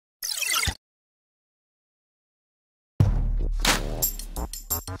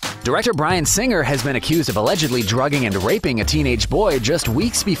Director Bryan Singer has been accused of allegedly drugging and raping a teenage boy just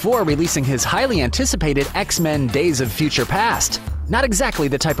weeks before releasing his highly anticipated X-Men Days of Future Past. Not exactly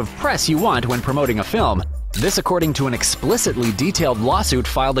the type of press you want when promoting a film. This according to an explicitly detailed lawsuit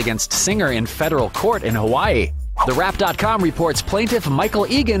filed against Singer in federal court in Hawaii. TheWrap.com reports plaintiff Michael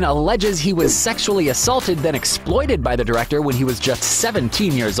Egan alleges he was sexually assaulted then exploited by the director when he was just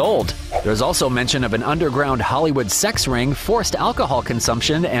 17 years old. There's also mention of an underground Hollywood sex ring, forced alcohol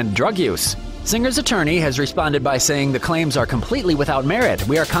consumption, and drug use. Singer's attorney has responded by saying the claims are completely without merit.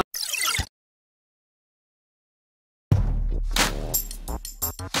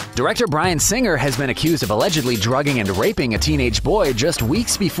 Director Bryan Singer has been accused of allegedly drugging and raping a teenage boy just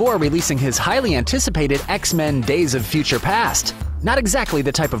weeks before releasing his highly anticipated X-Men Days of Future Past. Not exactly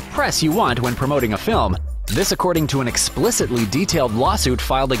the type of press you want when promoting a film. This according to an explicitly detailed lawsuit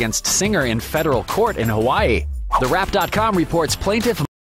filed against Singer in federal court in Hawaii. TheWrap.com reports plaintiff